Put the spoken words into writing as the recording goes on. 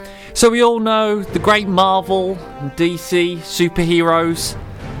So we all know the great Marvel and DC superheroes.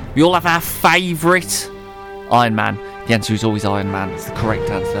 We all have our favourite, Iron Man. The answer is always Iron Man. It's the correct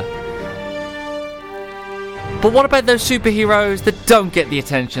answer. But what about those superheroes that don't get the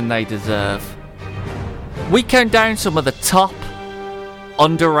attention they deserve? We count down some of the top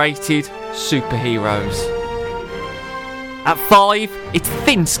underrated superheroes. At 5, it's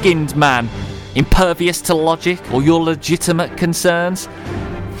thin-skinned man, impervious to logic or your legitimate concerns.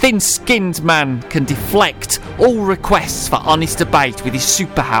 Thin-skinned man can deflect all requests for honest debate with his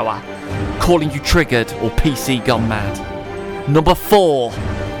superpower, calling you triggered or PC gone mad. Number 4,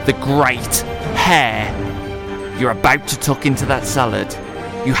 the great hair. You're about to tuck into that salad.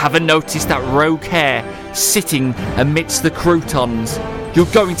 You haven't noticed that rogue hair sitting amidst the croutons. You're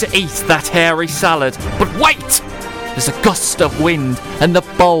going to eat that hairy salad, but wait! There's a gust of wind and the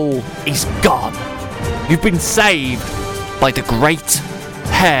bowl is gone. You've been saved by the great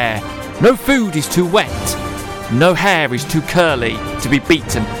hair. No food is too wet. No hair is too curly to be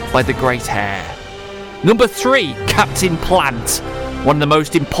beaten by the great hair. Number 3, Captain Plant. One of the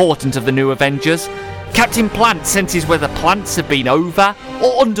most important of the new Avengers. Captain Plant senses whether plants have been over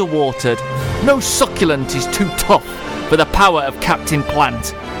or underwatered. No succulent is too tough for the power of Captain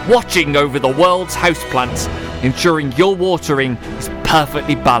Plant, watching over the world's houseplants, ensuring your watering is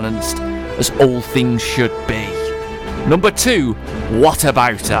perfectly balanced, as all things should be. Number 2,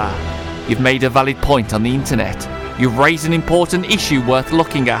 whatabouter. You've made a valid point on the internet. You've raised an important issue worth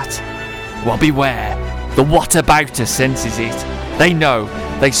looking at. Well, beware. The whatabouter senses it. They know.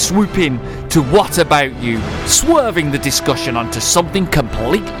 They swoop in to what about you, swerving the discussion onto something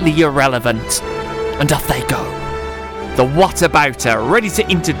completely irrelevant. And off they go. The whatabouter, ready to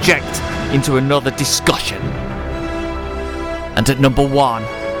interject into another discussion. And at number 1,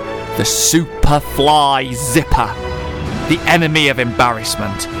 the Superfly Zipper. The enemy of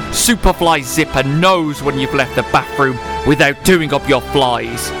embarrassment. Superfly Zipper knows when you've left the bathroom without doing up your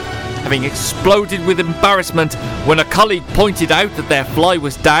flies. Having exploded with embarrassment when a colleague pointed out that their fly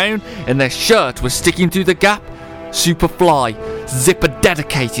was down and their shirt was sticking through the gap, Superfly Zipper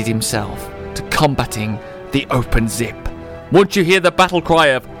dedicated himself to combating the open zip. Once you hear the battle cry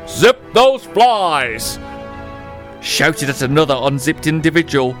of "Zip those flies!" shouted at another unzipped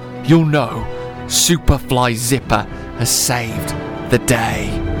individual, you'll know Superfly Zipper has saved the day.